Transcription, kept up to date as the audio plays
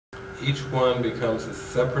each one becomes a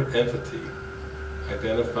separate entity,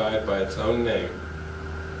 identified by its own name.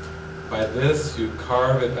 By this you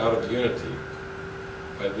carve it out of unity.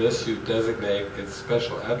 By this you designate its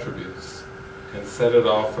special attributes and set it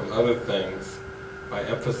off from other things by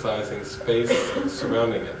emphasizing space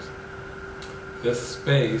surrounding it. This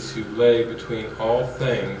space you lay between all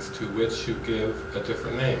things to which you give a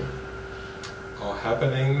different name. All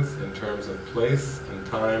happenings in terms of place and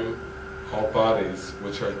time, all bodies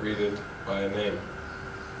which are greeted by a name.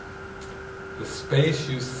 The space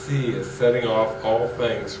you see as setting off all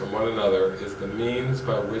things from one another is the means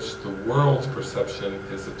by which the world's perception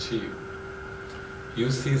is achieved. You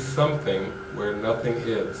see something where nothing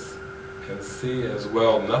is, and see as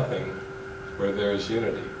well nothing where there is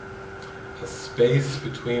unity. A space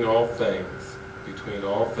between all things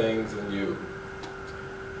and you.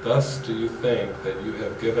 Thus do you think that you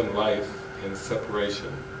have given life in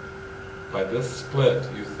separation. By this split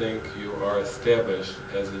you think you are established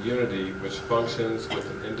as a unity which functions with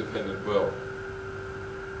an independent will.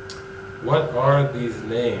 What are these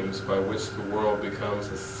names by which the world becomes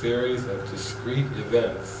a series of discrete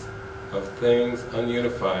events, of things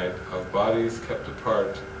ununified, of bodies kept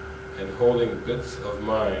apart, and holding bits of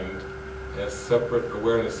mind as separate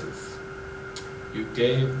awarenesses? You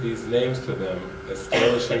gave these names to them,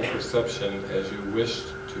 establishing perception as you wished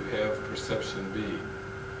to have perception be.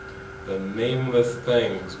 The nameless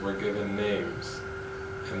things were given names,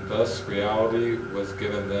 and thus reality was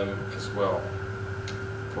given them as well.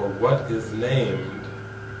 For what is named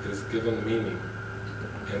is given meaning,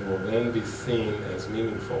 and will then be seen as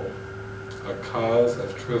meaningful, a cause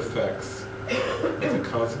of true effects, with a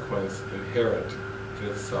consequence inherent in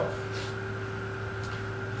itself.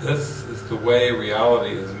 This is the way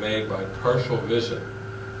reality is made by partial vision,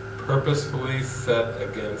 purposefully set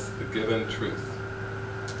against the given truth.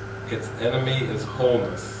 Its enemy is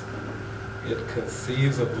wholeness. It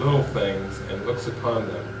conceives of little things and looks upon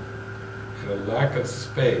them, and a lack of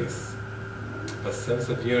space, a sense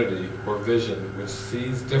of unity or vision which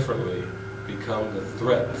sees differently, become the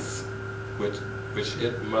threats which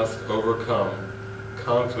it must overcome,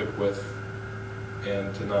 conflict with,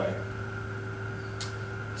 and deny.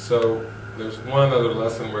 So there's one other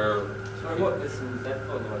lesson where... Sorry, what lesson is that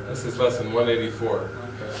for? This is lesson 184.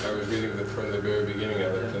 I was reading from the very beginning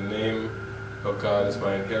of it. The name of God is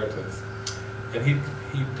my inheritance. And he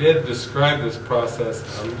did describe this process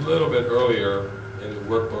a little bit earlier in the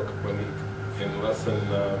workbook when in lesson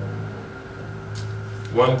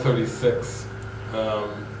 136.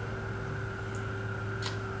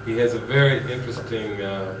 He has a very interesting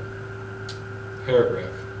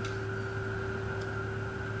paragraph.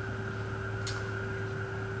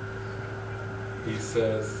 He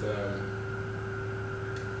says,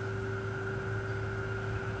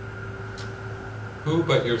 who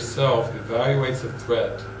but yourself evaluates a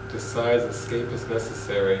threat, decides escape is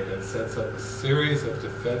necessary, and sets up a series of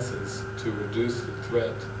defenses to reduce the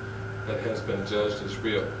threat that has been judged as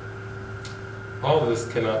real. All this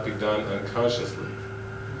cannot be done unconsciously,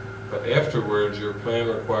 but afterwards your plan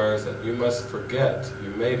requires that you must forget you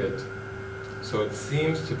made it, so it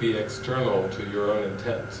seems to be external to your own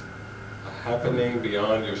intent, a happening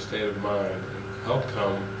beyond your state of mind, an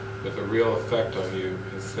outcome with a real effect on you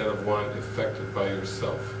instead of one effected by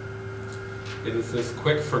yourself. It is this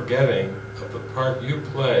quick forgetting of the part you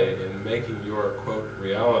play in making your, quote,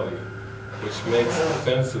 reality, which makes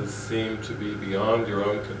defenses seem to be beyond your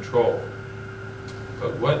own control.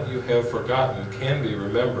 But what you have forgotten can be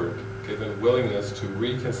remembered, given willingness to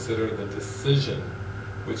reconsider the decision,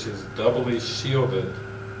 which is doubly shielded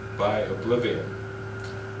by oblivion.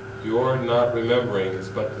 Your not remembering is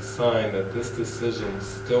but the sign that this decision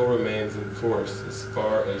still remains in force as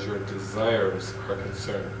far as your desires are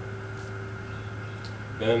concerned.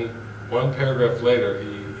 Then, one paragraph later,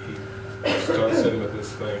 he starts in with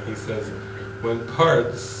this thing. He says, when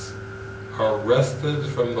parts are wrested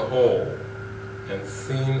from the whole and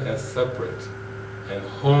seen as separate, and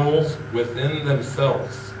wholes within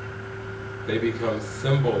themselves, they become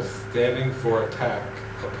symbols standing for attack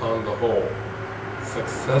upon the whole,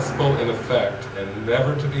 successful in effect and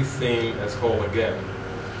never to be seen as whole again.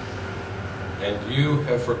 And you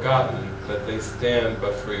have forgotten that they stand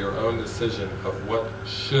but for your own decision of what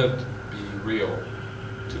should be real,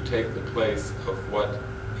 to take the place of what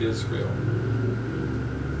is real.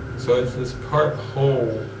 So it's this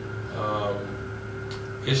part-whole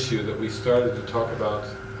issue that we started to talk about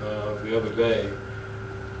the other day.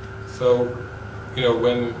 So, you know,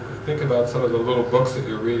 when you think about some of the little books that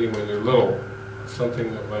you're reading when you're little,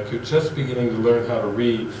 something like you're just beginning to learn how to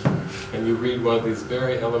read, and you read one of these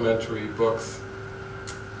very elementary books,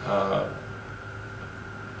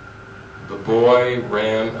 the boy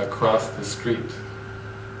ran across the street.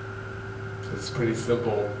 It's a pretty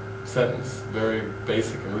simple sentence, very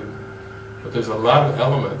basic, but there's a lot of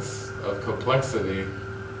elements of complexity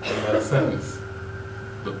in that sentence.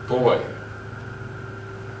 The boy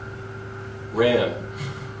ran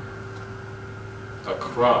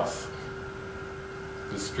across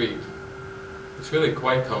the street. It's really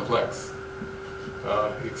quite complex.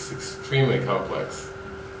 It's extremely complex.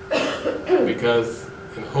 Because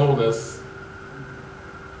in wholeness,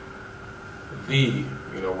 the,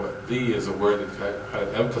 what the is a word that kind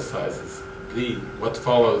of emphasizes the, what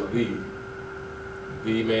follows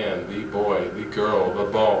the man, the boy, the girl,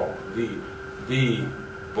 the ball, the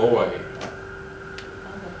boy.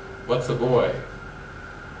 What's a boy?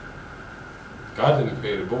 God didn't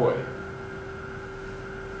create a boy.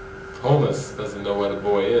 Wholeness doesn't know what a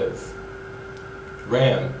boy is.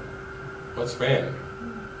 Ran. What's ran?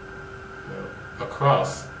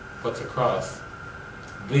 Across. What's across?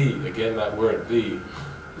 The, again that word, the.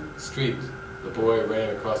 Street. The boy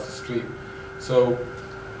ran across the street. So,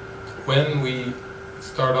 when we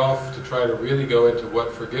start off to try to really go into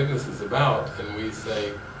what forgiveness is about, and we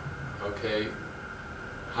say, okay,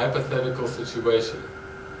 hypothetical situation.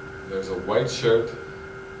 There's a white shirt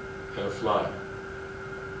and a fly.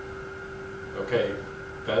 Okay,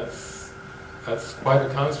 that's quite a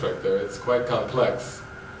construct there. It's quite complex,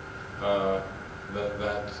 that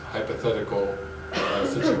hypothetical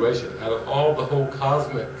situation. Out of all the whole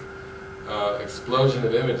cosmic explosion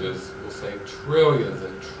of images, we'll say trillions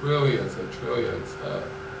and trillions and trillions,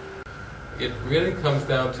 it really comes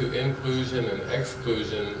down to inclusion and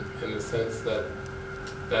exclusion, in the sense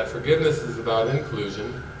that forgiveness is about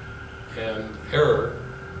inclusion and error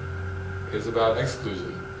is about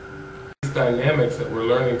exclusion. These dynamics that we're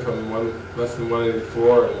learning from Lesson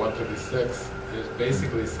 184 and 136 is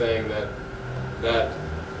basically saying that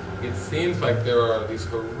it seems like there are these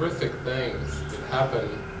horrific things that happen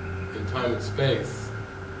in time and space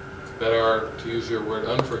that are, to use your word,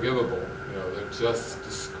 unforgivable. They're just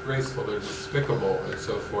disgraceful, they're despicable, and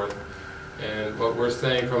so forth. And what we're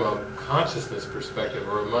saying from a consciousness perspective,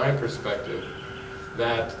 or a mind perspective,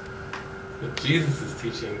 that Jesus is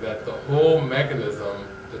teaching that the whole mechanism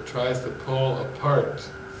that tries to pull apart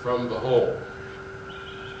from the whole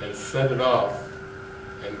and set it off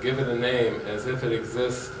and give it a name as if it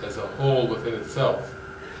exists as a whole within itself,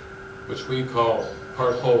 which we call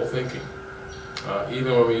part-whole thinking.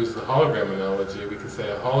 Even when we use the hologram analogy, we can say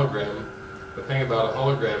a hologram, the thing about a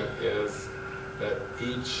hologram is that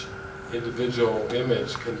each individual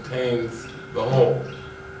image contains the whole.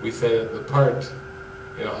 We say that the part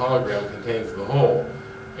in a hologram contains the whole.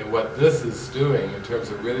 And what this is doing, in terms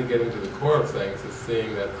of really getting to the core of things, is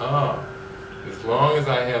seeing that, as long as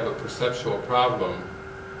I have a perceptual problem,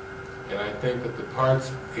 and I think that the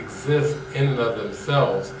parts exist in and of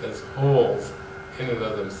themselves as wholes in and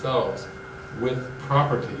of themselves, with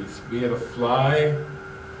properties, be it a fly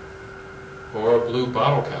or a blue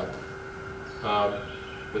bottle cap.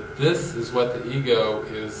 But this is what the ego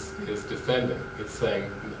is defending. It's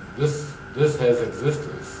saying, this has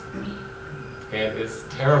existence, and it's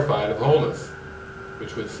terrified of wholeness,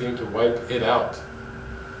 which would seem to wipe it out.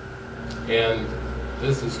 And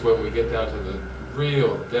this is when we get down to the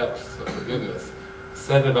real depths of forgiveness.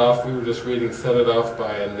 Set it off, we were just reading, set it off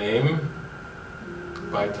by a name,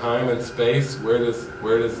 by time and space. Where does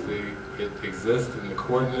it exist in the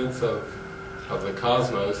coordinates of the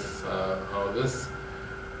cosmos? This,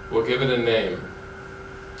 we'll give it a name,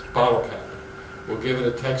 bottle cap. We'll give it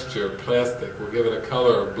a texture, plastic. We'll give it a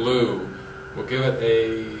color, blue. We'll give it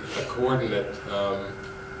a coordinate.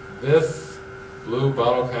 This blue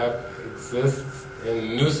bottle cap exists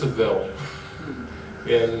in Noosaville,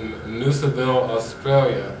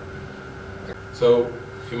 Australia. So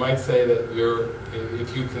you might say that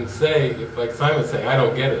if you can say, if like Simon's saying, I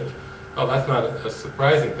don't get it, oh, that's not a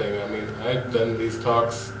surprising thing. I mean, I've done these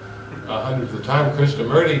talks hundreds of times.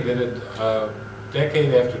 Krishnamurti did it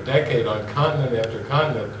decade after decade on continent after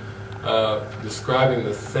continent, describing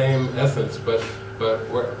the same essence, but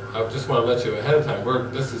I just want to let you ahead of time,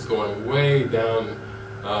 this is going way down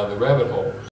the rabbit hole.